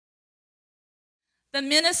The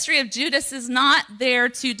ministry of Judas is not there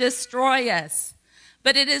to destroy us,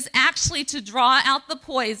 but it is actually to draw out the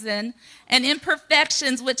poison and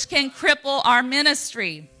imperfections which can cripple our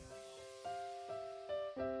ministry.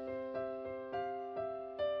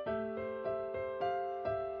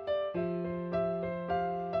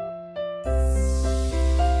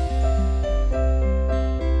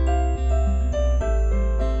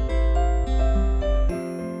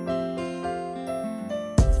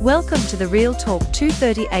 Welcome to the Real Talk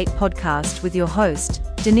 238 podcast with your host,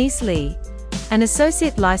 Denise Lee, an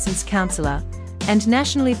Associate Licensed Counselor and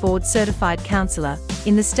Nationally Board Certified Counselor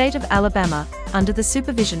in the state of Alabama under the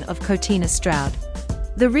supervision of Cotina Stroud.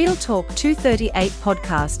 The Real Talk 238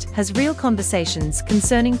 podcast has real conversations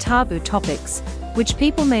concerning taboo topics, which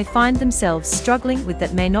people may find themselves struggling with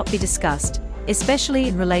that may not be discussed, especially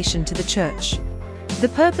in relation to the church. The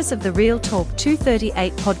purpose of the Real Talk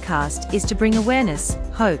 238 podcast is to bring awareness,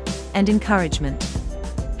 hope, and encouragement.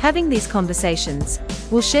 Having these conversations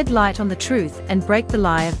will shed light on the truth and break the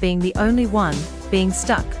lie of being the only one, being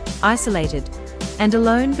stuck, isolated, and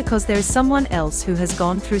alone because there is someone else who has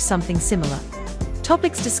gone through something similar.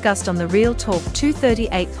 Topics discussed on the Real Talk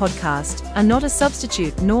 238 podcast are not a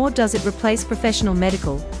substitute, nor does it replace professional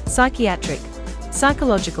medical, psychiatric,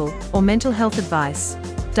 psychological, or mental health advice,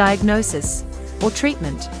 diagnosis, or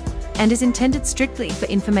treatment, and is intended strictly for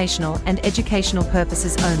informational and educational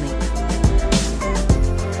purposes only.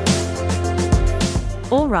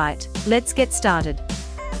 All right, let's get started.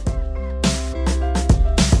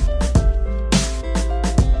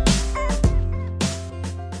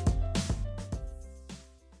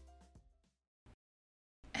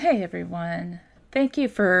 Hey everyone, thank you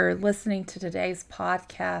for listening to today's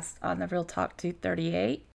podcast on the Real Talk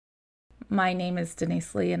 238. My name is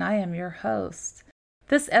Denise Lee and I am your host.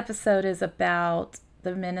 This episode is about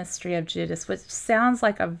the ministry of Judas, which sounds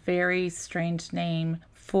like a very strange name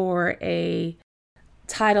for a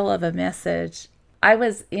title of a message.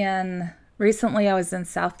 Recently I was in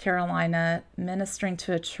South Carolina ministering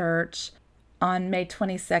to a church on May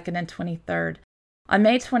 22nd and 23rd. On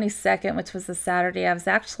May 22nd, which was a Saturday, I was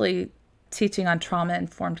actually teaching on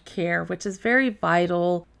trauma-informed care, which is very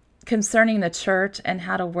vital concerning the church and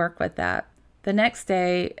how to work with that. The next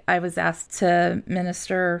day, I was asked to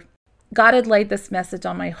minister. God had laid this message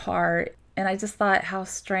on my heart, and I just thought how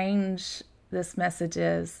strange this message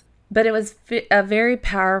is. But it was a very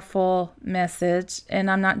powerful message,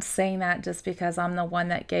 and I'm not saying that just because I'm the one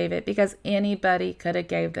that gave it, because anybody could have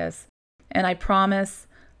gave this. And I promise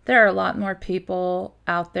there are a lot more people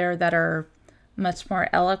out there that are much more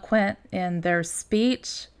eloquent in their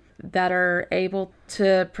speech, that are able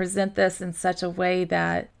to present this in such a way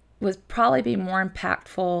that would probably be more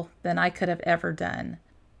impactful than I could have ever done.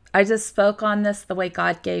 I just spoke on this the way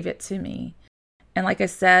God gave it to me. And like I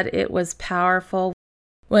said, it was powerful.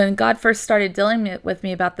 When God first started dealing with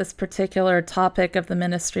me about this particular topic of the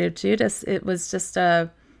ministry of Judas, it was just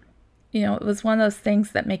it was one of those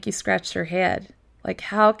things that make you scratch your head. Like,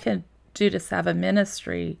 how can Judas have a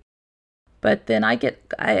ministry? But then I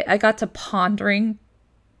got to pondering,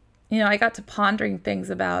 things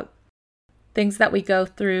about things that we go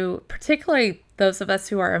through, particularly those of us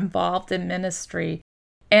who are involved in ministry.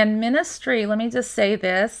 And ministry, let me just say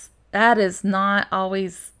this, that is not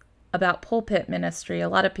always about pulpit ministry. A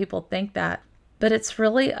lot of people think that, but it's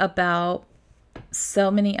really about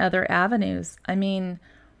so many other avenues. I mean,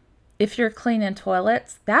 if you're cleaning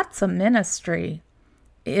toilets, that's a ministry.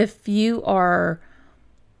 If you are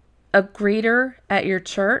a greeter at your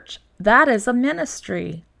church, that is a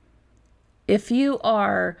ministry. If you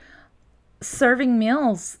are serving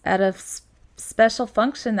meals at a special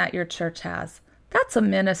function that your church has, that's a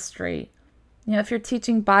ministry. If you're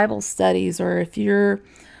teaching Bible studies, or if you're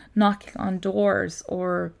knocking on doors,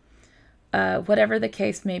 or whatever the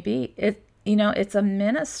case may be, it's a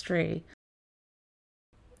ministry.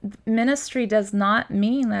 Ministry does not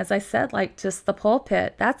mean, as I said, like just the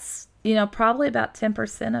pulpit. That's, probably about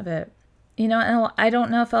 10% of it. And I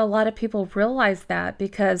don't know if a lot of people realize that,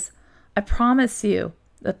 because I promise you,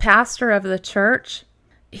 the pastor of the church,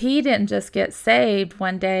 he didn't just get saved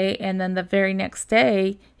one day and then the very next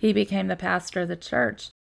day he became the pastor of the church.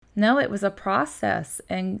 No, it was a process.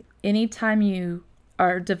 And anytime you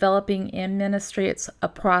are developing in ministry, it's a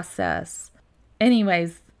process.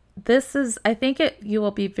 Anyways, you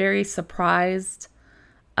will be very surprised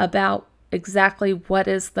about exactly what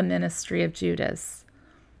is the ministry of Judas.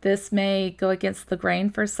 This may go against the grain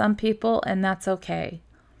for some people, and that's okay.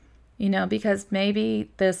 Because maybe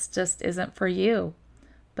this just isn't for you,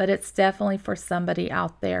 but it's definitely for somebody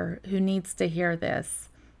out there who needs to hear this.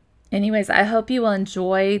 Anyways, I hope you will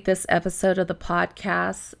enjoy this episode of the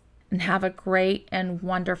podcast. and have a great and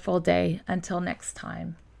wonderful day. Until next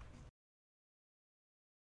time.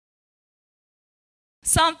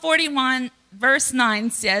 Psalm 41, verse 9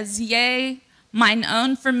 says, "Yea, mine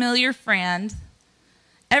own familiar friend."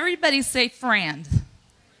 Everybody say friend.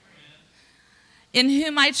 "In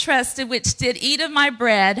whom I trusted, which did eat of my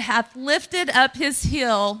bread, hath lifted up his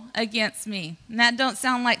heel against me." And that don't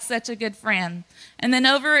sound like such a good friend. And then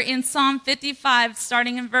over in Psalm 55,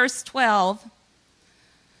 starting in verse 12,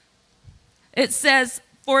 it says,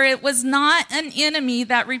 "For it was not an enemy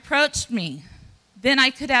that reproached me, then I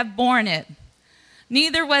could have borne it.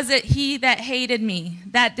 Neither was it he that hated me,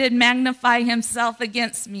 that did magnify himself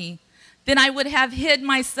against me, then I would have hid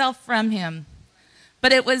myself from him.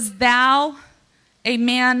 But it was thou, a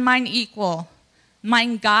man mine equal,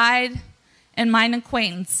 mine guide, and mine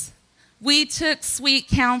acquaintance. We took sweet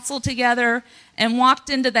counsel together and walked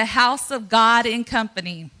into the house of God in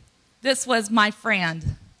company." This was my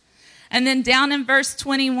friend. And then down in verse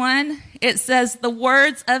 21, it says, "The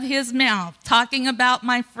words of his mouth," talking about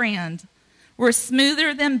my friend, "were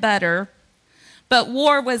smoother than butter, but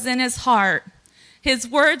war was in his heart. His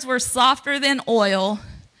words were softer than oil,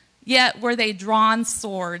 yet were they drawn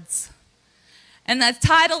swords." And the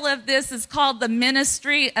title of this is called The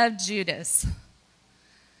Ministry of Judas,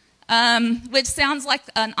 which sounds like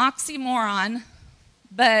an oxymoron,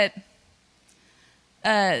 but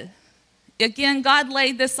again, God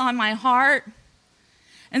laid this on my heart.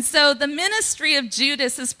 And so the ministry of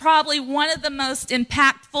Judas is probably one of the most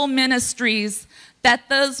impactful ministries that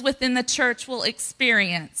those within the church will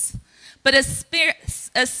experience. But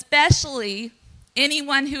especially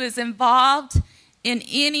anyone who is involved in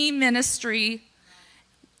any ministry,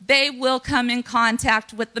 they will come in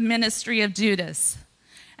contact with the ministry of Judas.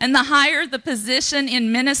 And the higher the position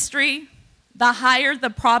in ministry, the higher the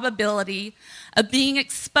probability of being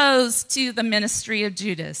exposed to the ministry of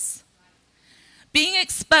Judas. Being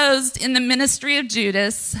exposed in the ministry of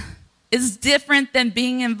Judas is different than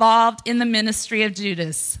being involved in the ministry of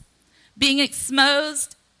Judas. Being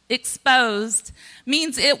exposed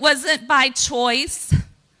means it wasn't by choice.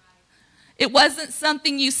 It wasn't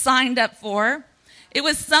something you signed up for. It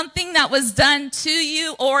was something that was done to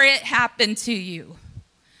you or it happened to you.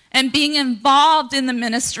 And being involved in the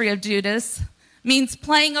ministry of Judas means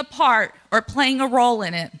playing a part or playing a role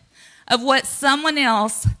in it of what someone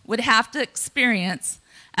else would have to experience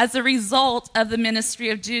as a result of the ministry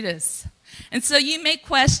of Judas. And so you may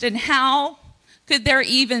question, how could there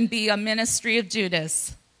even be a ministry of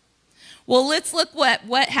Judas? Well, let's look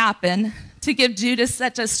what happened to give Judas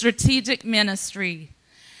such a strategic ministry.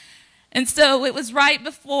 And so it was right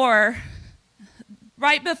before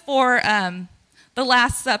the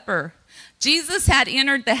Last Supper. Jesus had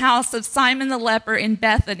entered the house of Simon the leper in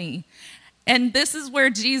Bethany. And this is where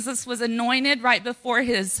Jesus was anointed right before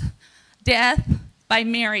his death by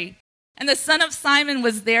Mary. And the son of Simon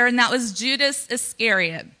was there, and that was Judas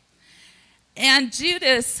Iscariot. And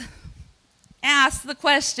Judas asked the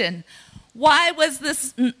question, why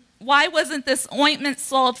wasn't this ointment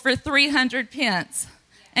sold for 300 pence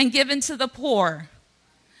and given to the poor?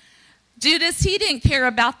 Judas, he didn't care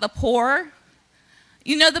about the poor.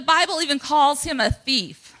 You know, the Bible even calls him a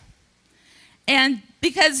thief. And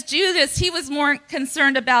because Judas, he was more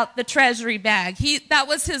concerned about the treasury bag. That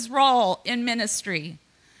was his role in ministry.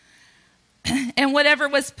 And whatever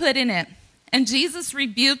was put in it. And Jesus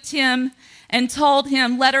rebuked him and told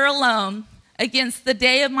him, "Let her alone. Against the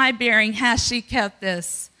day of my bearing has she kept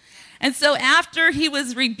this." And so after he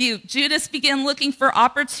was rebuked, Judas began looking for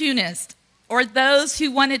opportunists or those who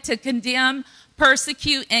wanted to condemn,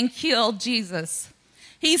 persecute, and kill Jesus.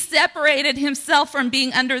 He separated himself from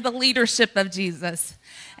being under the leadership of Jesus.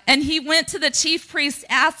 And he went to the chief priests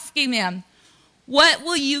asking them, "What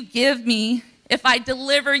will you give me if I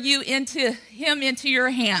deliver you into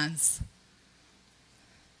your hands?"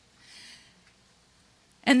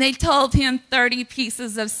 And they told him 30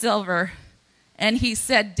 pieces of silver. And he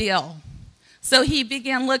said, "Deal." So he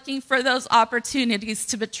began looking for those opportunities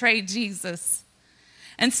to betray Jesus.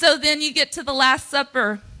 And so then you get to the Last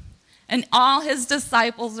Supper. And all his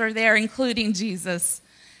disciples are there, including Jesus.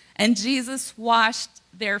 And Jesus washed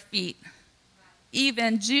their feet,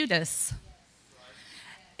 even Judas.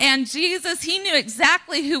 And Jesus, he knew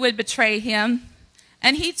exactly who would betray him.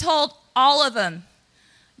 And he told all of them,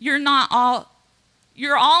 you're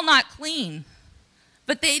all not clean.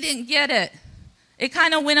 But they didn't get it. It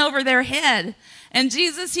kind of went over their head. And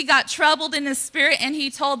Jesus, he got troubled in his spirit, and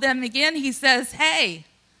he told them again, he says, "Hey,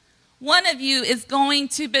 one of you is going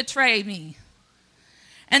to betray me."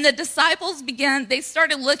 And the disciples they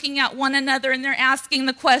started looking at one another, and they're asking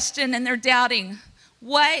the question, and they're doubting,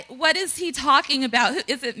 What is he talking about?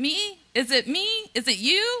 Is it me? Is it me? Is it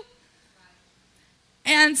you?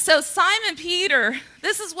 And so Simon Peter,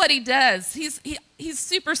 this is what he does. He's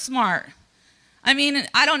super smart. I mean,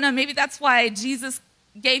 I don't know, maybe that's why Jesus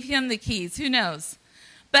gave him the keys. Who knows?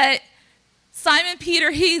 But Simon Peter,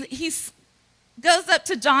 he goes up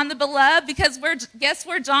to John the Beloved, because guess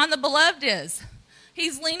where John the Beloved is?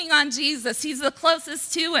 He's leaning on Jesus. He's the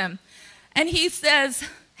closest to him. And he says,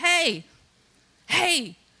 hey,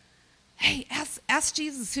 ask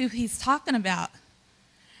Jesus who he's talking about.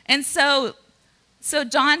 And so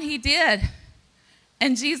John, he did.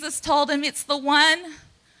 And Jesus told him, it's the one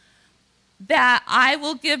that I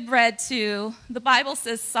will give bread to. The Bible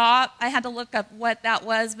says sop. I had to look up what that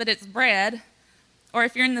was, but it's bread. Or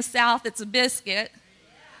if you're in the South, it's a biscuit.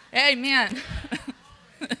 Amen.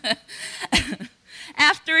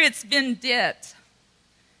 After it's been dipped.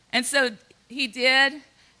 And so he did,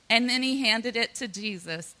 and then he handed it to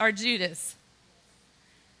Jesus, or Judas.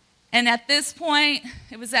 And at this point,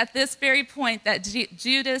 it was at this very point that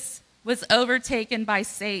Judas was overtaken by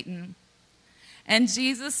Satan. And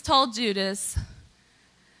Jesus told Judas,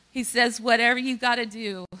 he says, whatever you got to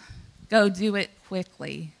do, go do it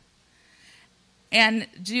quickly. And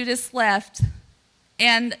Judas left.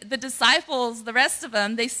 And the disciples, the rest of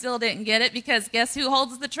them, they still didn't get it, because guess who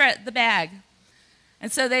holds the bag?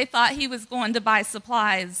 And so they thought he was going to buy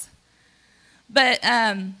supplies. But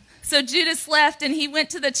so Judas left, and he went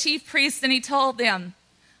to the chief priest, and he told them,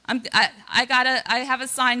 I have a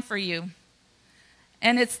sign for you.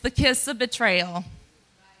 And it's the kiss of betrayal.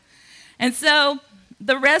 And so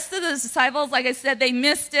the rest of the disciples, like I said, they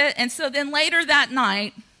missed it. And so then later that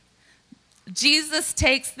night, Jesus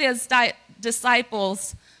takes his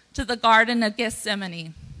disciples to the Garden of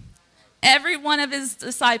Gethsemane. Every one of his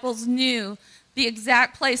disciples knew the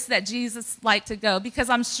exact place that Jesus liked to go, because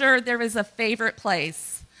I'm sure there was a favorite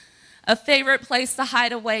place to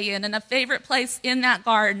hide away in, and a favorite place in that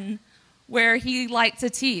garden where he liked to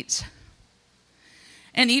teach.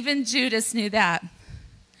 And even Judas knew that.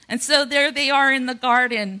 And so there they are in the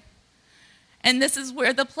garden. And this is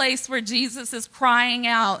where the place where Jesus is crying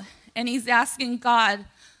out. And he's asking God,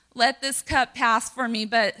 let this cup pass for me.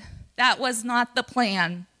 But that was not the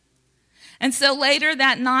plan. And so later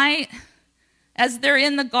that night, as they're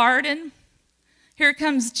in the garden, here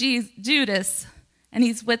comes Judas. And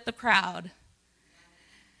he's with the crowd.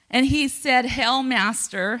 And he said, "Hail,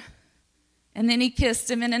 Master." And then he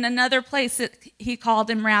kissed him. And in another place, he called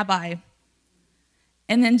him Rabbi.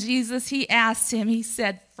 And then Jesus, he asked him, he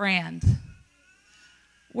said, "Friend,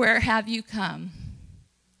 where have you come?"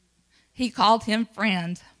 He called him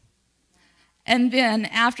friend. And then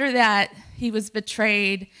after that, he was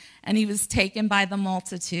betrayed and he was taken by the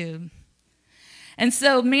multitude. And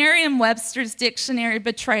so Merriam-Webster's dictionary,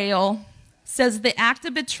 betrayal, says the act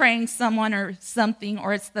of betraying someone or something,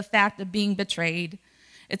 or it's the fact of being betrayed.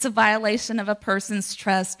 It's a violation of a person's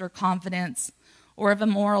trust or confidence or of a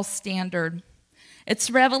moral standard. It's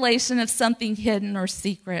revelation of something hidden or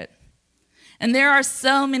secret. And there are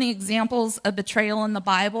so many examples of betrayal in the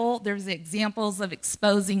Bible. There's examples of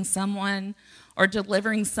exposing someone or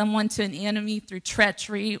delivering someone to an enemy through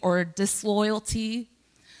treachery or disloyalty.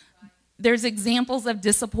 There's examples of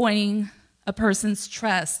disappointing a person's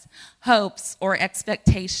trust, hopes, or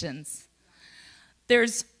expectations.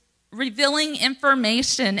 There's revealing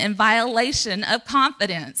information in violation of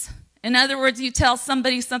confidence. In other words, you tell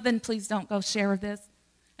somebody something, "Please don't go share this."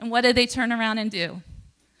 And what do they turn around and do?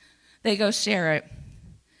 They go share it.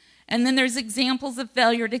 And then there's examples of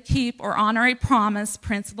failure to keep or honor a promise,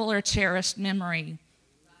 principle, or cherished memory.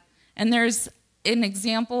 And there's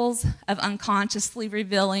examples of unconsciously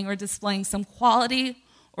revealing or displaying some quality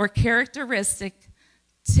or characteristic,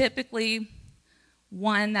 typically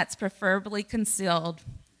one that's preferably concealed.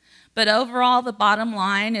 But overall, the bottom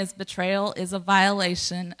line is betrayal is a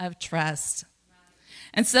violation of trust.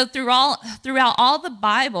 And so throughout all the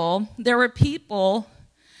Bible, there were people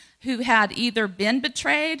who had either been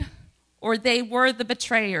betrayed or they were the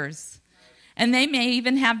betrayers. And they may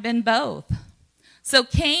even have been both. So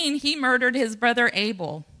Cain, he murdered his brother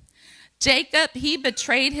Abel. Jacob, he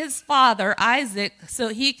betrayed his father Isaac so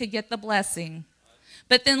he could get the blessing.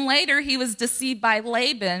 But then later he was deceived by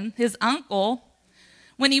Laban, his uncle,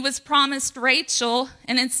 when he was promised Rachel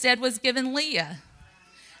and instead was given Leah.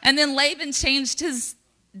 And then Laban changed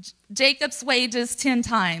Jacob's wages 10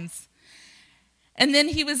 times. And then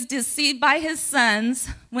he was deceived by his sons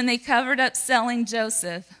when they covered up selling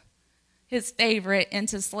Joseph, his favorite,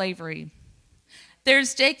 into slavery.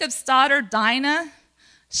 There's Jacob's daughter Dinah.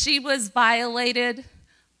 She was violated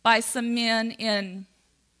by some men in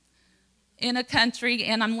in a country,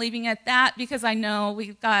 and I'm leaving at that because I know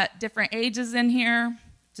we've got different ages in here.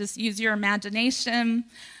 Just use your imagination.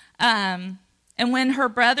 And when her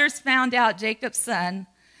brothers found out Jacob's son,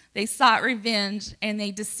 they sought revenge, and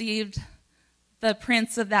they deceived the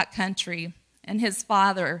prince of that country and his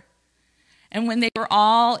father. And when they were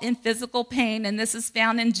all in physical pain, and this is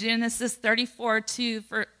found in Genesis 34,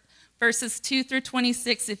 verses 2 through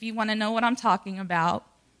 26, if you want to know what I'm talking about.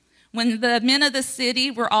 When the men of the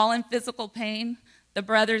city were all in physical pain, the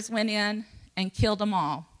brothers went in and killed them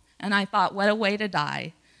all. And I thought, what a way to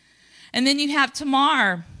die. And then you have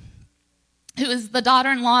Tamar, who is the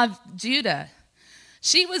daughter-in-law of Judah.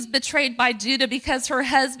 She was betrayed by Judah because her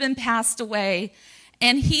husband passed away,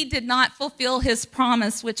 and he did not fulfill his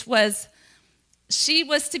promise, which was she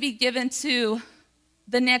was to be given to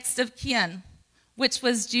the next of kin, which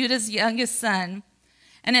was Judah's youngest son.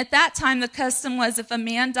 And at that time, the custom was if a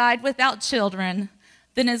man died without children,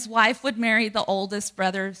 then his wife would marry the oldest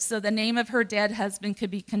brother, so the name of her dead husband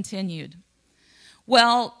could be continued.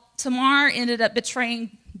 Well, Tamar ended up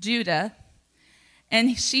betraying Judah,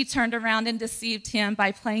 and she turned around and deceived him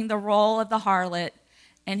by playing the role of the harlot,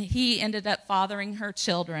 and he ended up fathering her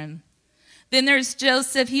children. Then there's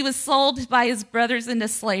Joseph. He was sold by his brothers into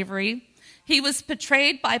slavery. He was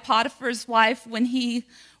betrayed by Potiphar's wife when he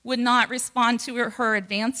would not respond to her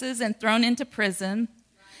advances and thrown into prison.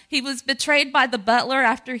 He was betrayed by the butler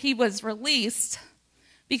after he was released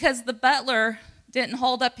because the butler didn't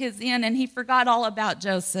hold up his end, and he forgot all about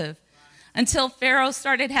Joseph until Pharaoh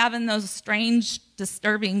started having those strange,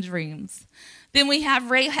 disturbing dreams. Then we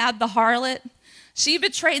have Rahab the harlot. She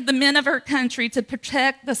betrayed the men of her country to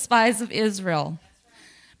protect the spies of Israel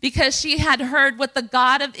because she had heard what the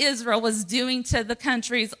God of Israel was doing to the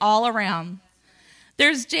countries all around.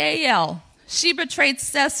 There's Jael. She betrayed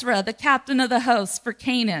Sisera, the captain of the host, for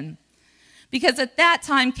Canaan, because at that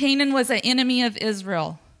time Canaan was an enemy of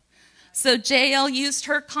Israel. So Jael used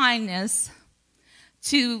her kindness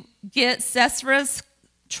to get Sisera's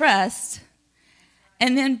trust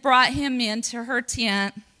and then brought him into her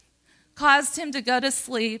tent, caused him to go to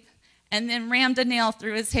sleep, and then rammed a nail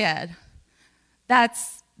through his head.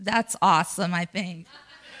 That's awesome, I think.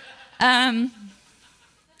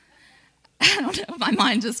 I don't know, my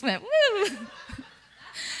mind just went, woo.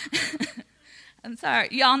 I'm sorry.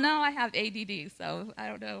 Y'all know I have ADD, so I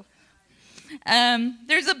don't know.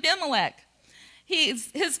 There's Abimelech.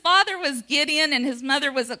 His father was Gideon, and his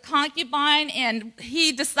mother was a concubine, and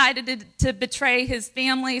he decided to betray his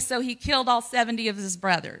family, so he killed all 70 of his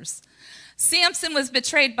brothers. Samson was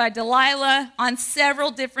betrayed by Delilah on several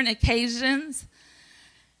different occasions,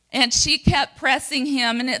 and she kept pressing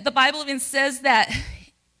him. And the Bible even says that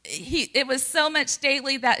it was so much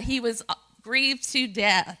daily that he was grieved to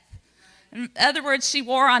death. In other words, she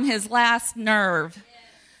wore on his last nerve.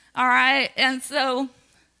 All right, and so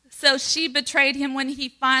she betrayed him when he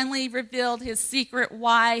finally revealed his secret,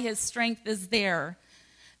 why his strength is there.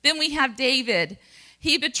 Then we have David.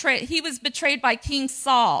 He was betrayed by King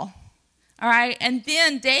Saul. All right, and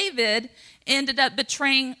then David ended up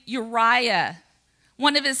betraying Uriah,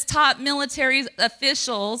 one of his top military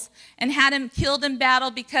officials, and had him killed in battle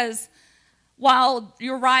because while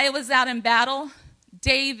Uriah was out in battle,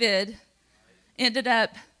 David ended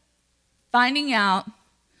up finding out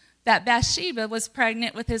that Bathsheba was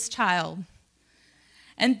pregnant with his child.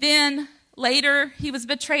 And then later, he was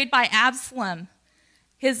betrayed by Absalom,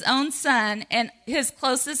 his own son, and his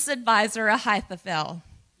closest advisor, Ahithophel.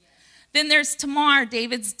 Then there's Tamar,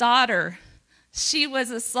 David's daughter. She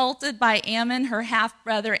was assaulted by Ammon, her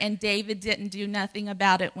half-brother, and David didn't do nothing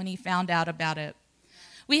about it when he found out about it.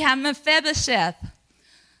 We have Mephibosheth.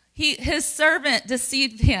 His servant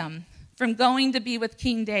deceived him from going to be with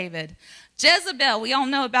King David. Jezebel, we all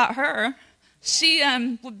know about her. She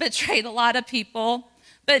betrayed a lot of people,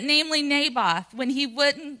 but namely Naboth, when he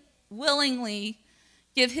wouldn't willingly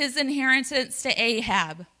give his inheritance to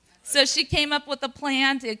Ahab. So she came up with a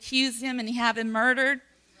plan to accuse him and have him murdered.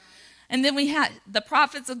 And then we had the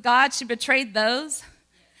prophets of God. She betrayed those.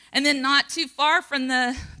 And then not too far from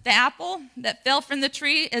the apple that fell from the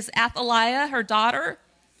tree is Athaliah, her daughter.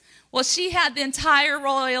 Well, she had the entire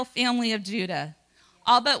royal family of Judah,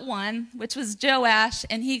 all but one, which was Joash,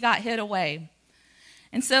 and he got hid away.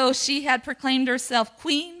 And so she had proclaimed herself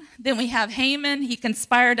queen. Then we have Haman. He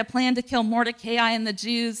conspired a plan to kill Mordecai and the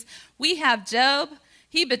Jews. We have Job.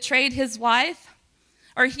 He betrayed his wife,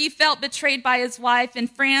 or he felt betrayed by his wife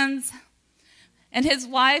and friends. And his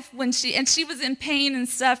wife, she was in pain and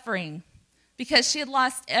suffering because she had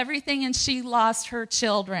lost everything and she lost her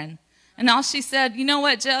children. And all she said, you know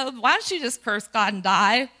what, Job, why don't you just curse God and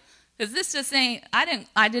die? Because this just ain't,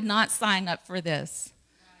 I did not sign up for this.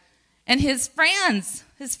 And his friends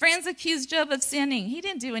accused Job of sinning. He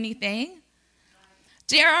didn't do anything.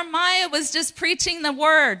 Jeremiah was just preaching the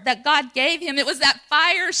word that God gave him. It was that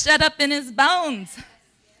fire shut up in his bones.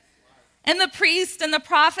 And the priests and the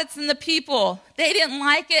prophets and the people, they didn't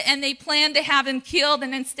like it, and they planned to have him killed,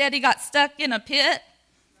 and instead he got stuck in a pit.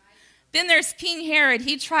 Then there's King Herod.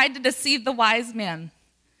 He tried to deceive the wise men.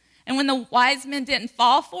 And when the wise men didn't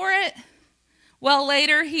fall for it, well,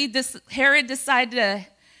 later Herod decided to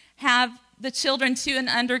have the children 2 and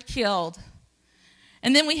under killed.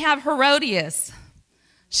 And then we have Herodias.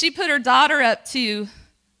 She put her daughter up to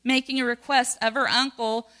making a request of her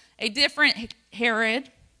uncle, a different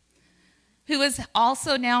Herod, who was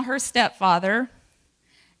also now her stepfather.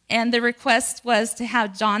 And the request was to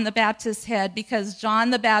have John the Baptist's head, because John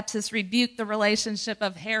the Baptist rebuked the relationship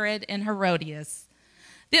of Herod and Herodias.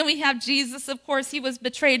 Then we have Jesus, of course. He was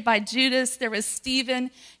betrayed by Judas. There was Stephen.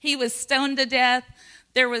 He was stoned to death.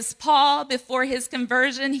 There was Paul. Before his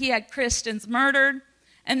conversion, he had Christians murdered.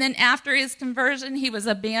 And then after his conversion, he was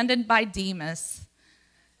abandoned by Demas.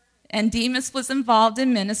 And Demas was involved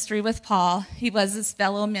in ministry with Paul. He was his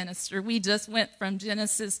fellow minister. We just went from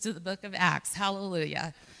Genesis to the book of Acts.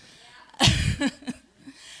 Hallelujah.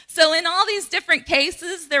 So in all these different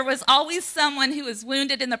cases, there was always someone who was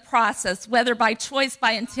wounded in the process, whether by choice,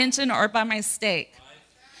 by intention, or by mistake.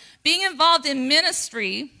 Being involved in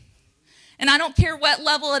ministry, and I don't care what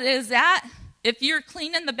level it is at, if you're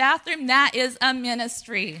cleaning the bathroom, that is a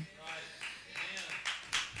ministry.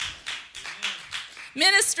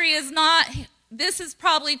 Ministry is not, this is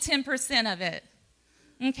probably 10% of it,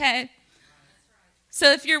 okay?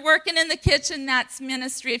 So if you're working in the kitchen, that's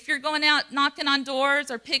ministry. If you're going out knocking on doors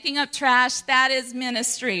or picking up trash, that is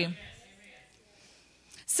ministry.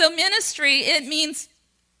 So ministry, it means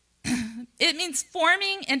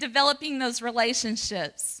forming and developing those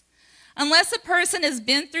relationships. Unless a person has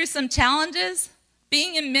been through some challenges,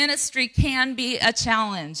 being in ministry can be a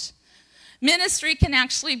challenge. Ministry can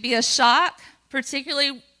actually be a shock,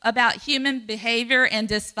 particularly about human behavior and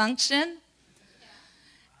dysfunction.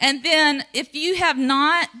 And then if you have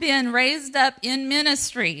not been raised up in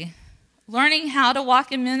ministry, learning how to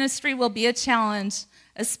walk in ministry will be a challenge,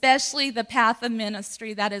 especially the path of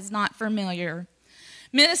ministry that is not familiar.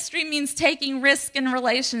 Ministry means taking risk in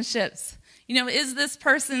relationships. You know, is this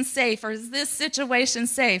person safe, or is this situation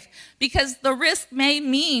safe? Because the risk may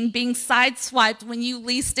mean being sideswiped when you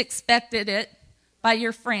least expected it by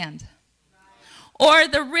your friend. Or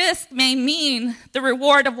the risk may mean the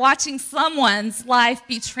reward of watching someone's life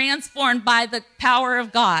be transformed by the power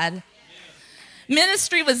of God.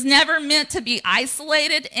 Ministry was never meant to be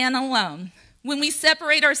isolated and alone. When we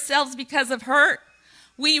separate ourselves because of hurt,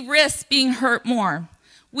 we risk being hurt more.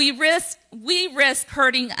 We risk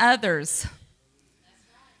hurting others.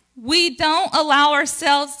 We don't allow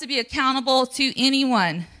ourselves to be accountable to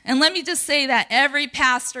anyone. And let me just say that every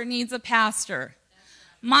pastor needs a pastor.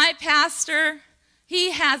 My pastor,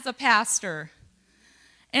 he has a pastor.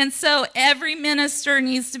 And so every minister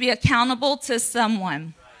needs to be accountable to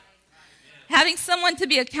someone. Having someone to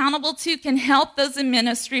be accountable to can help those in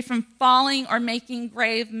ministry from falling or making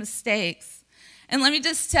grave mistakes. And let me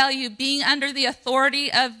just tell you, being under the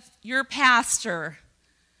authority of your pastor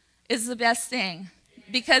is the best thing.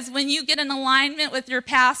 Because when you get in alignment with your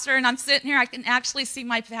pastor, and I'm sitting here, I can actually see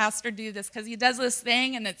my pastor do this, because he does this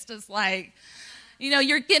thing, and it's just like, you know,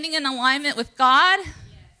 you're getting in alignment with God,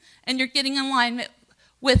 and you're getting in alignment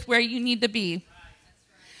with where you need to be.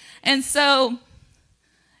 And so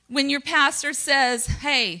when your pastor says,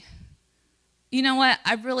 hey, you know what,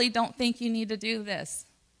 I really don't think you need to do this,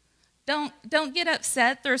 don't get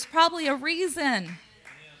upset. There's probably a reason.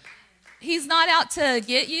 He's not out to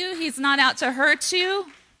get you. He's not out to hurt you.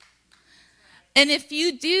 And if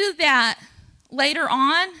you do that later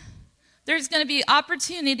on, there's going to be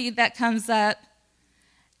opportunity that comes up,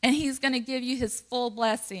 and he's going to give you his full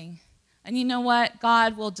blessing. And you know what?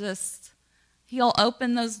 God will he'll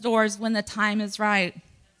open those doors when the time is right.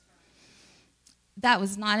 That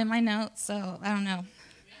was not in my notes, so I don't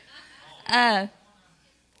know.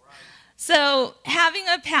 So having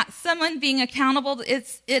someone being accountable,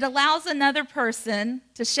 it allows another person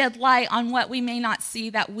to shed light on what we may not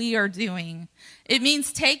see that we are doing. It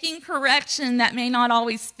means taking correction that may not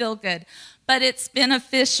always feel good, but it's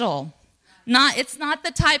beneficial. It's not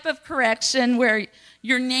the type of correction where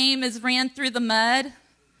your name is ran through the mud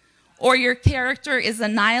or your character is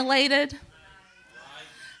annihilated.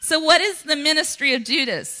 So what is the ministry of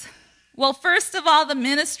Judas? Well, first of all, the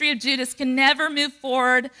ministry of Judas can never move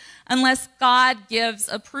forward unless God gives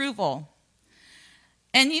approval.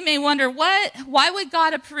 And you may wonder, why would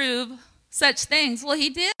God approve such things? Well,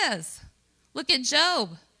 he does. Look at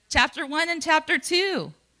Job. chapter 1 and chapter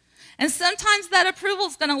 2. And sometimes that approval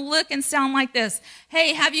is going to look and sound like this.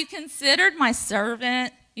 Hey, have you considered my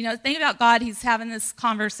servant? You know, think about God. He's having this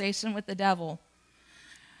conversation with the devil.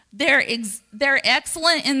 They're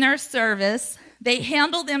excellent in their service. They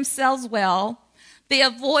handle themselves well. They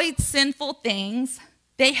avoid sinful things.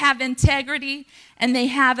 They have integrity, and they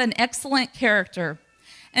have an excellent character.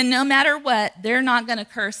 And no matter what, they're not going to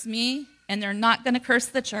curse me, and they're not going to curse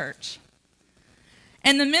the church.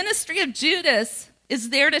 And the ministry of Judas is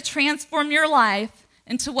there to transform your life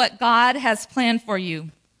into what God has planned for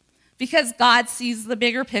you. Because God sees the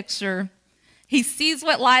bigger picture. He sees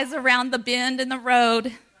what lies around the bend in the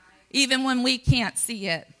road, even when we can't see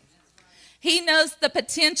it. He knows the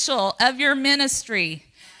potential of your ministry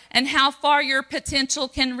and how far your potential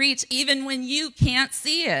can reach, even when you can't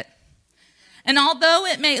see it. And although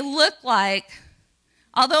it may look like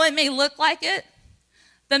it,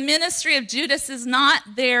 the ministry of Judas is not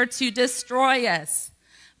there to destroy us,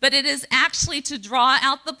 but it is actually to draw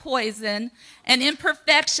out the poison and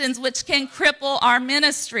imperfections which can cripple our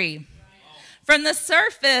ministry. From the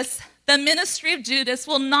surface, the ministry of Judas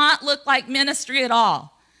will not look like ministry at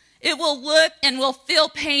all. It will look and will feel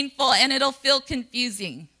painful, and it'll feel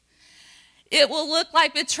confusing. It will look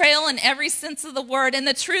like betrayal in every sense of the word. And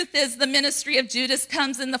the truth is, the ministry of Judas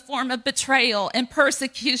comes in the form of betrayal and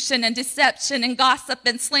persecution and deception and gossip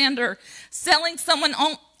and slander, selling someone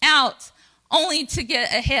out only to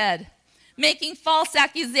get ahead, making false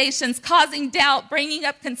accusations, causing doubt, bringing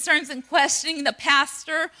up concerns and questioning the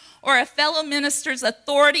pastor or a fellow minister's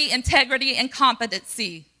authority, integrity, and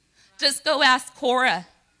competency. Just go ask Korah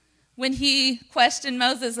when he questioned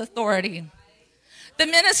Moses' authority. The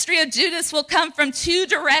ministry of Judas will come from two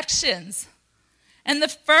directions. And the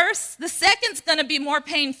second's going to be more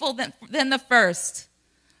painful than the first.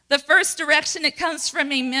 The first direction, it comes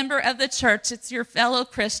from a member of the church. It's your fellow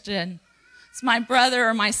Christian. It's my brother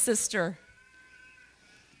or my sister.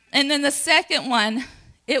 And then the second one,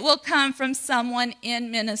 it will come from someone in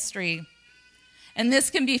ministry. And this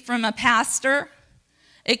can be from a pastor.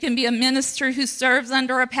 It can be a minister who serves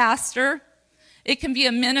under a pastor. It can be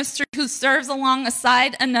a minister who serves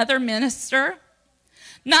alongside another minister.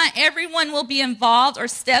 Not everyone will be involved or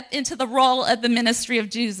step into the role of the ministry of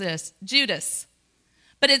Judas,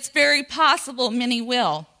 but it's very possible many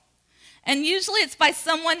will. And usually it's by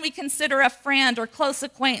someone we consider a friend or close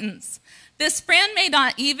acquaintance. This friend may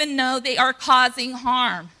not even know they are causing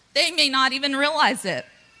harm. They may not even realize it.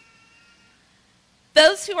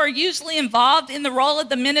 Those who are usually involved in the role of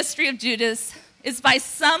the ministry of Judas is by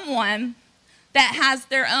someone that has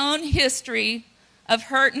their own history of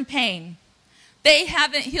hurt and pain. They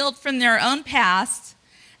haven't healed from their own past,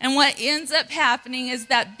 and what ends up happening is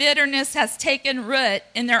that bitterness has taken root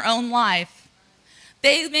in their own life.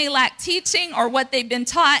 They may lack teaching, or what they've been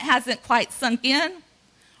taught hasn't quite sunk in,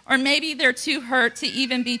 or maybe they're too hurt to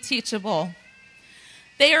even be teachable.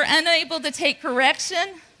 They are unable to take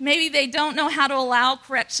correction. Maybe they don't know how to allow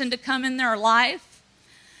correction to come in their life.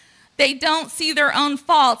 They don't see their own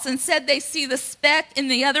faults. Instead, they see the speck in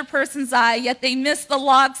the other person's eye, yet they miss the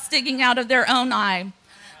log sticking out of their own eye.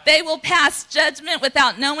 They will pass judgment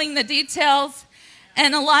without knowing the details,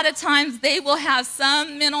 and a lot of times they will have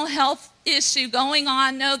some mental health issue going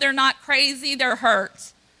on. No, they're not crazy, they're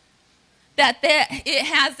hurt. It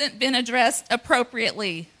hasn't been addressed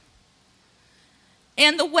appropriately.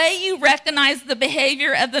 And the way you recognize the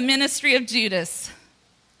behavior of the ministry of Judas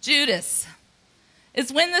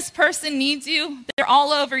is when this person needs you, they're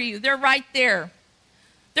all over you. They're right there.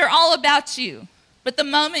 They're all about you. But the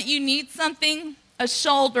moment you need something, a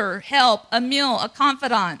shoulder, help, a meal, a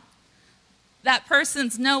confidant, that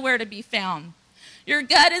person's nowhere to be found. Your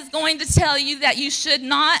gut is going to tell you that you should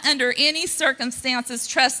not, under any circumstances,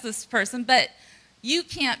 trust this person, but you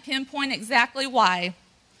can't pinpoint exactly why.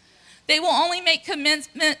 They will only make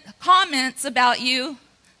comments about you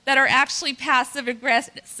that are actually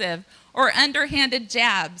passive-aggressive or underhanded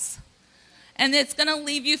jabs. And it's going to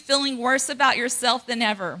leave you feeling worse about yourself than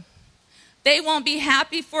ever. They won't be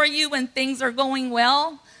happy for you when things are going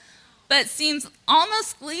well, but seems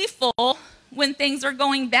almost gleeful when things are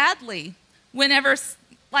going badly. Whenever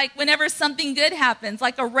something good happens,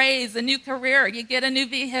 like a raise, a new career, you get a new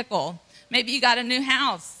vehicle, maybe you got a new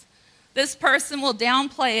house. This person will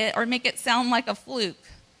downplay it or make it sound like a fluke.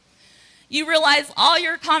 You realize all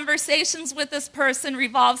your conversations with this person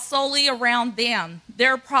revolve solely around them,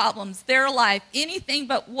 their problems, their life, anything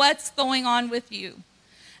but what's going on with you.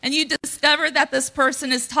 And you discover that this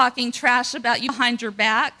person is talking trash about you behind your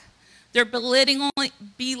back. They're belittling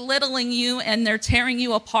you, and they're tearing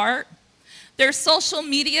you apart. Their social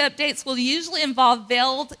media updates will usually involve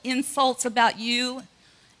veiled insults about you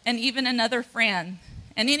and even another friend.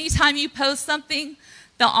 And anytime you post something,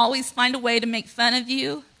 they'll always find a way to make fun of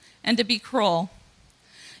you and to be cruel.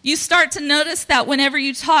 You start to notice that whenever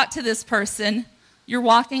you talk to this person, you're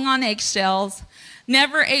walking on eggshells,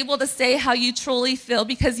 never able to say how you truly feel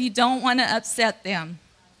because you don't want to upset them.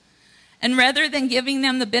 And rather than them giving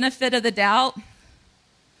the benefit of the doubt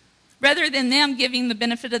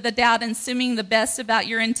and assuming the best about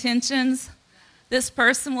your intentions, this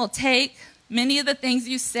person will take many of the things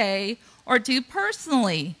you say or do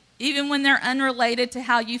personally, even when they're unrelated to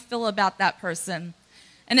how you feel about that person.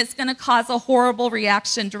 And it's going to cause a horrible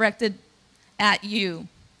reaction directed at you.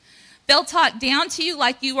 They'll talk down to you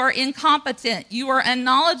like you are incompetent, you are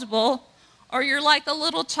unknowledgeable, or you're like a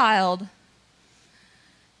little child.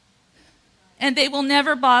 And they will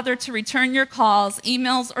never bother to return your calls,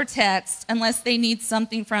 emails, or texts unless they need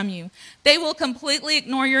something from you. They will completely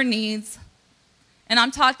ignore your needs. And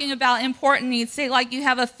I'm talking about important needs. Say like you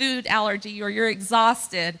have a food allergy or you're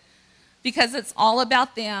exhausted, because it's all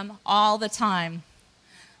about them all the time.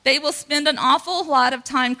 They will spend an awful lot of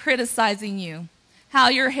time criticizing you, how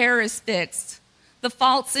your hair is fixed, the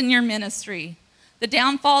faults in your ministry, the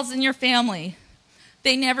downfalls in your family.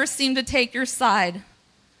 They never seem to take your side.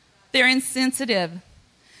 They're insensitive.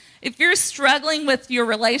 If you're struggling with your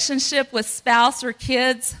relationship with spouse or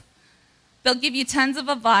kids, they'll give you tons of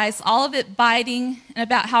advice, all of it biting and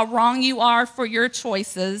about how wrong you are for your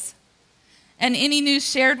choices. And any news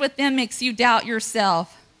shared with them makes you doubt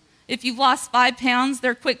yourself. If you've lost 5 pounds,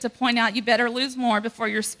 they're quick to point out you better lose more before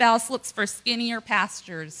your spouse looks for skinnier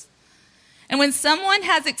pastures. And when someone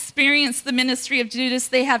has experienced the ministry of Judas,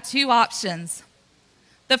 they have 2 options.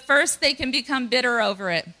 The first, they can become bitter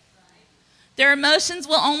over it. Their emotions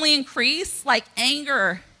will only increase, like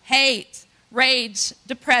anger, hate, rage,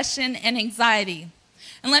 depression, and anxiety.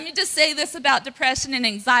 And let me just say this about depression and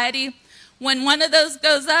anxiety. When one of those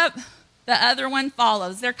goes up, the other one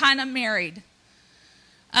follows. They're kind of married.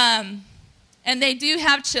 And they do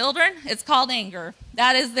have children. It's called anger.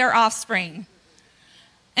 That is their offspring.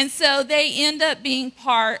 And so they end up being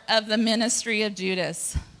part of the ministry of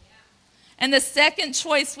Judas. And the second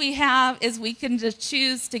choice we have is we can just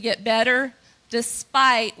choose to get better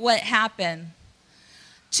despite what happened.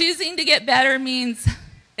 Choosing to get better means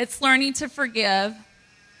it's learning to forgive.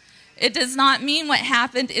 It does not mean what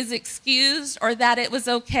happened is excused or that it was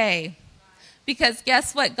okay. Because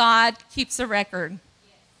guess what? God keeps a record.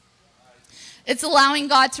 It's allowing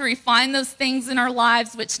God to refine those things in our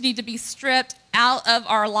lives which need to be stripped out of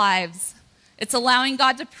our lives. It's allowing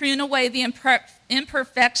God to prune away the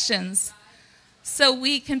imperfections so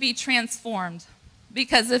we can be transformed.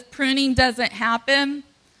 Because if pruning doesn't happen,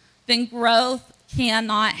 then growth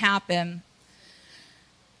cannot happen.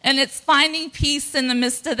 And it's finding peace in the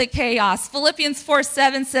midst of the chaos. Philippians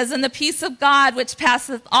 4:7 says, "And the peace of God, which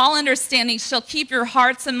passeth all understanding, shall keep your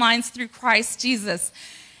hearts and minds through Christ Jesus."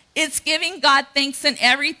 It's giving God thanks in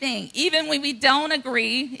everything, even when we don't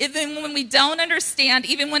agree, even when we don't understand,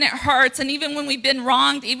 even when it hurts, and even when we've been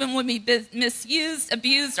wronged, even when we've been misused,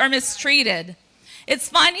 abused, or mistreated. It's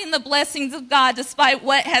finding the blessings of God despite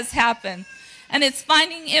what has happened. And it's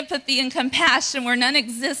finding empathy and compassion where none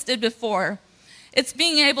existed before. It's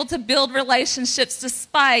being able to build relationships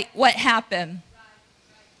despite what happened.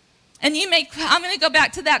 And I'm going to go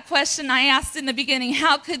back to that question I asked in the beginning.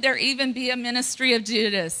 How could there even be a ministry of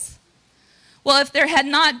Judas? Well, if there had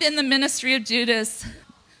not been the ministry of Judas,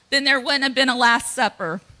 then there wouldn't have been a Last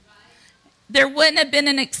Supper. There wouldn't have been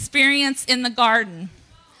an experience in the garden.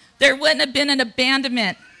 There wouldn't have been an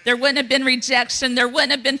abandonment. There wouldn't have been rejection. There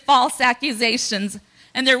wouldn't have been false accusations.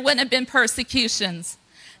 And there wouldn't have been persecutions.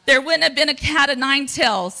 There wouldn't have been a cat of 9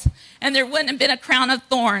 tails. And there wouldn't have been a crown of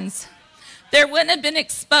thorns. There wouldn't have been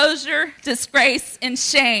exposure, disgrace, and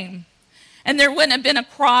shame. And there wouldn't have been a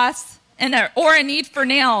cross or a need for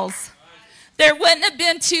nails. There wouldn't have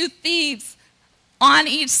been 2 thieves on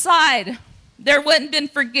each side. There wouldn't have been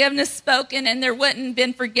forgiveness spoken, and there wouldn't have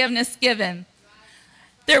been forgiveness given.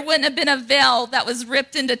 There wouldn't have been a veil that was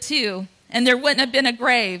ripped into 2, and there wouldn't have been a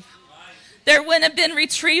grave. There wouldn't have been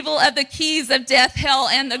retrieval of the keys of death, hell,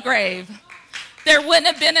 and the grave. There wouldn't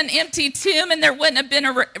have been an empty tomb, and there wouldn't have been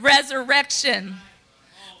a resurrection.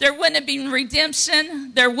 There wouldn't have been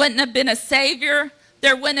redemption. There wouldn't have been a Savior.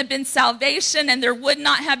 There wouldn't have been salvation, and there would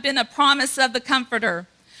not have been a promise of the Comforter.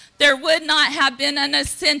 There would not have been an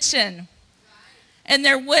ascension. And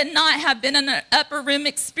there would not have been an upper room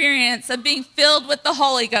experience of being filled with the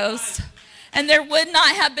Holy Ghost. And there would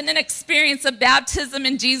not have been an experience of baptism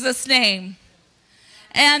in Jesus' name.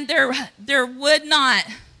 And there would not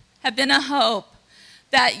have been a hope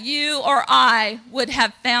that you or I would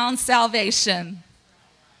have found salvation.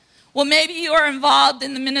 Well, maybe you are involved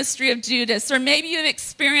in the ministry of Judas, or maybe you've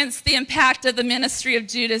experienced the impact of the ministry of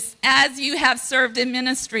Judas as you have served in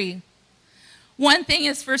ministry. One thing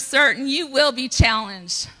is for certain, you will be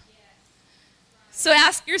challenged. So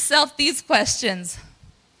ask yourself these questions.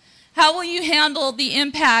 How will you handle the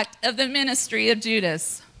impact of the ministry of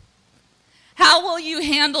Judas? How will you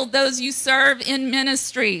handle those you serve in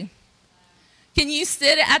ministry? Can you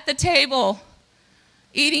sit at the table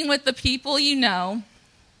eating with the people you know?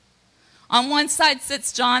 On one side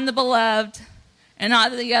sits John the beloved, and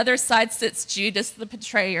on the other side sits Judas the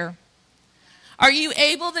betrayer. Are you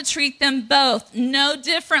able to treat them both no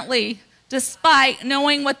differently, despite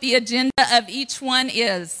knowing what the agenda of each one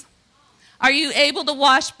is? Are you able to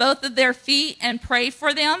wash both of their feet and pray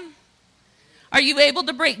for them? Are you able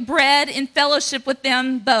to break bread in fellowship with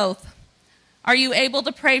them both? Are you able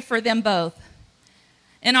to pray for them both?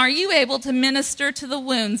 And are you able to minister to the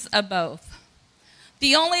wounds of both?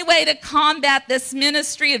 The only way to combat this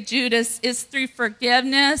ministry of Judas is through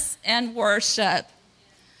forgiveness and worship.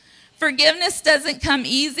 Forgiveness doesn't come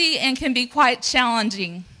easy and can be quite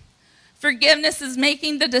challenging. Forgiveness is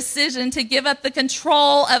making the decision to give up the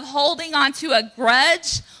control of holding on to a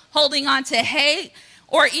grudge, holding on to hate,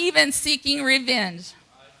 or even seeking revenge.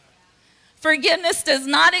 Forgiveness does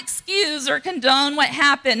not excuse or condone what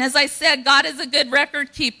happened. As I said, God is a good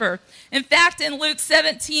record keeper. In fact, in Luke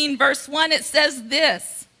 17, verse 1, it says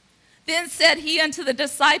this. Then said he unto the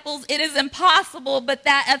disciples, it is impossible, but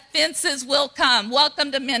that offenses will come.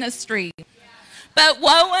 Welcome to ministry. But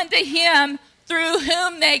woe unto him through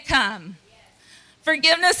whom they come.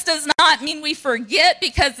 Forgiveness does not mean we forget,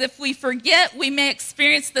 because if we forget, we may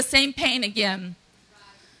experience the same pain again.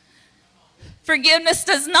 Forgiveness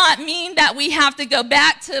does not mean that we have to go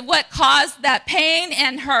back to what caused that pain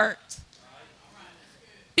and hurt.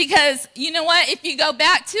 Because you know what? If you go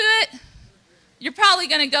back to it, you're probably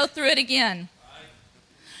going to go through it again.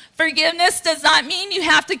 Forgiveness does not mean you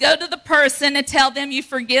have to go to the person and tell them you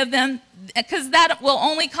forgive them, because that will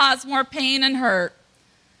only cause more pain and hurt.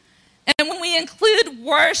 And when we include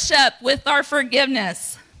worship with our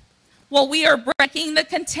forgiveness, well, we are breaking the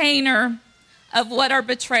container of what our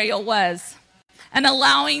betrayal was and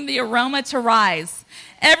allowing the aroma to rise.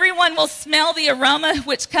 Everyone will smell the aroma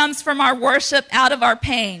which comes from our worship out of our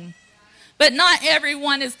pain. But not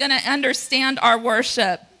everyone is going to understand our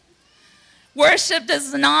worship. Worship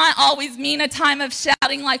does not always mean a time of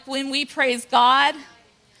shouting like when we praise God.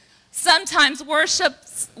 Sometimes worship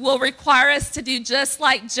will require us to do just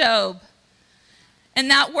like Job. And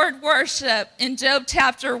that word worship in Job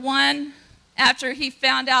chapter 1, after he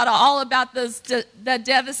found out all about the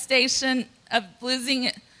devastation of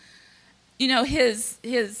losing, his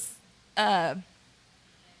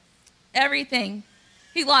everything.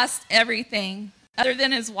 He lost everything other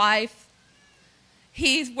than his wife.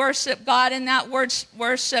 He worshiped God, and that word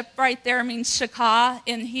worship right there means shakah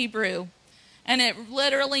in Hebrew. And it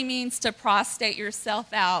literally means to prostrate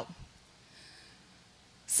yourself out.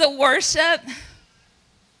 So worship,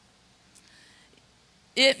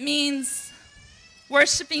 it means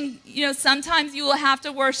worshiping, sometimes you will have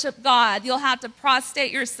to worship God. You'll have to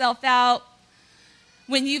prostrate yourself out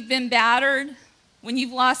when you've been battered, when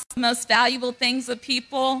you've lost the most valuable things of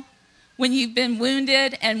people, when you've been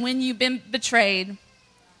wounded, and when you've been betrayed.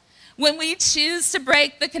 When we choose to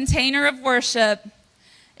break the container of worship,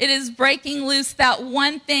 it is breaking loose that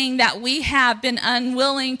one thing that we have been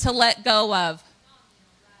unwilling to let go of.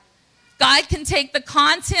 God can take the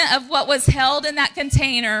content of what was held in that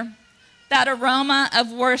container, that aroma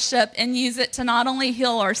of worship, and use it to not only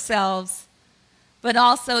heal ourselves, but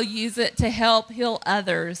also use it to help heal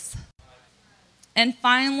others. And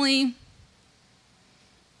finally,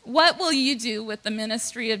 what will you do with the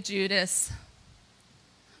ministry of Judas?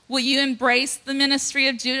 Will you embrace the ministry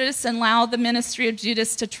of Judas and allow the ministry of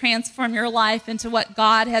Judas to transform your life into what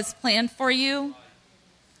God has planned for you?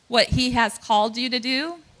 What he has called you to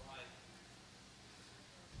do?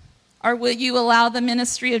 Or will you allow the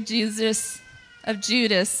ministry of Judas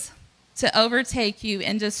to overtake you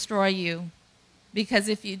and destroy you? Because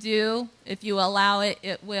if you do, if you allow it,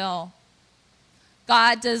 it will.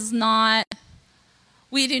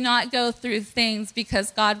 We do not go through things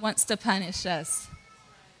because God wants to punish us.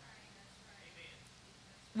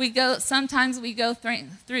 Sometimes we go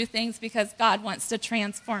through things because God wants to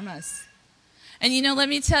transform us. And let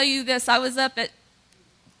me tell you this, I was up at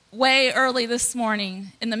way early this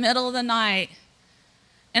morning in the middle of the night,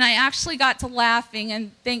 and I actually got to laughing,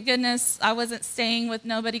 and thank goodness I wasn't staying with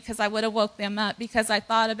nobody, because I would have woke them up, because I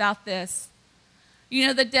thought about this.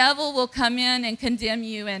 The devil will come in and condemn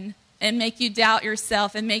you and make you doubt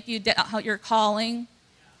yourself and make you doubt your calling.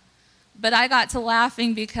 But I got to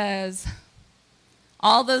laughing because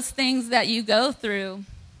all those things that you go through,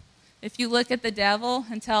 if you look at the devil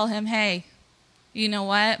and tell him, hey, you know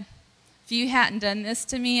what? If you hadn't done this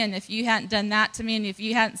to me, and if you hadn't done that to me, and if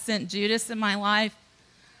you hadn't sent Judas in my life,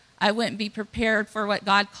 I wouldn't be prepared for what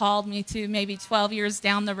God called me to maybe 12 years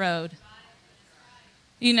down the road.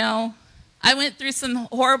 You know, I went through some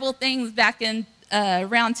horrible things back in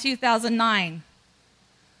around 2009.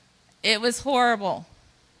 It was horrible.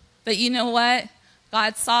 But you know what?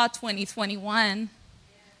 God saw 2021.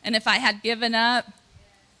 And if I had given up,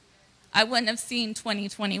 I wouldn't have seen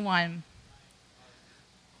 2021.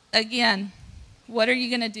 Again, what are you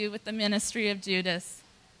going to do with the ministry of Judas?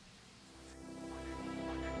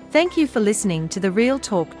 Thank you for listening to the Real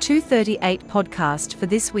Talk 238 podcast for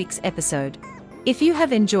this week's episode. If you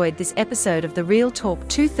have enjoyed this episode of the Real Talk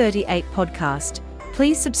 238 podcast,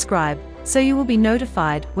 please subscribe so you will be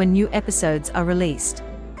notified when new episodes are released.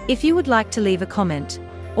 If you would like to leave a comment,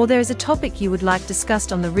 or there is a topic you would like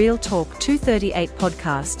discussed on the Real Talk 238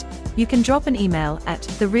 podcast, you can drop an email at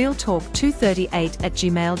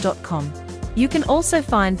therealtalk238@gmail.com. You can also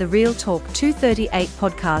find the Real Talk 238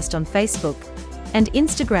 podcast on Facebook and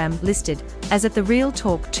Instagram listed as at the Real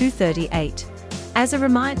Talk 238. As a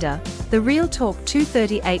reminder, the Real Talk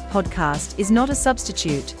 238 podcast is not a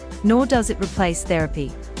substitute, nor does it replace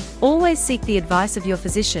therapy. Always seek the advice of your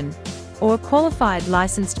physician or a qualified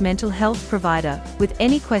licensed mental health provider with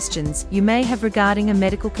any questions you may have regarding a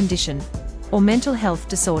medical condition or mental health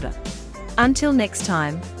disorder. Until next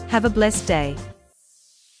time, have a blessed day.